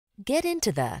Get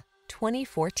into the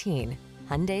 2014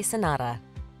 Hyundai Sonata.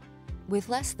 With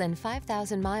less than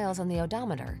 5,000 miles on the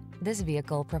odometer, this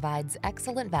vehicle provides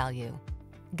excellent value.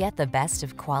 Get the best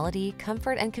of quality,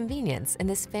 comfort, and convenience in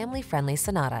this family-friendly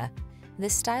Sonata.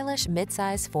 This stylish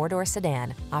midsize four-door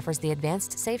sedan offers the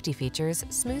advanced safety features,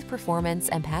 smooth performance,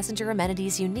 and passenger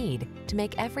amenities you need to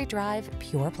make every drive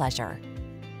pure pleasure.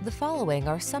 The following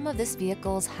are some of this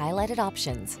vehicle's highlighted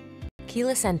options: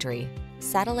 keyless entry,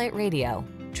 satellite radio,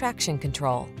 traction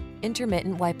control,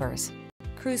 intermittent wipers,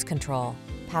 cruise control,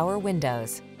 power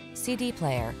windows, CD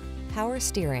player, power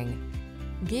steering.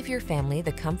 Give your family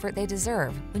the comfort they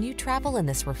deserve when you travel in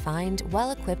this refined,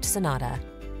 well-equipped Sonata.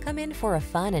 Come in for a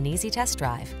fun and easy test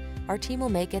drive. Our team will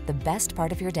make it the best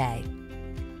part of your day.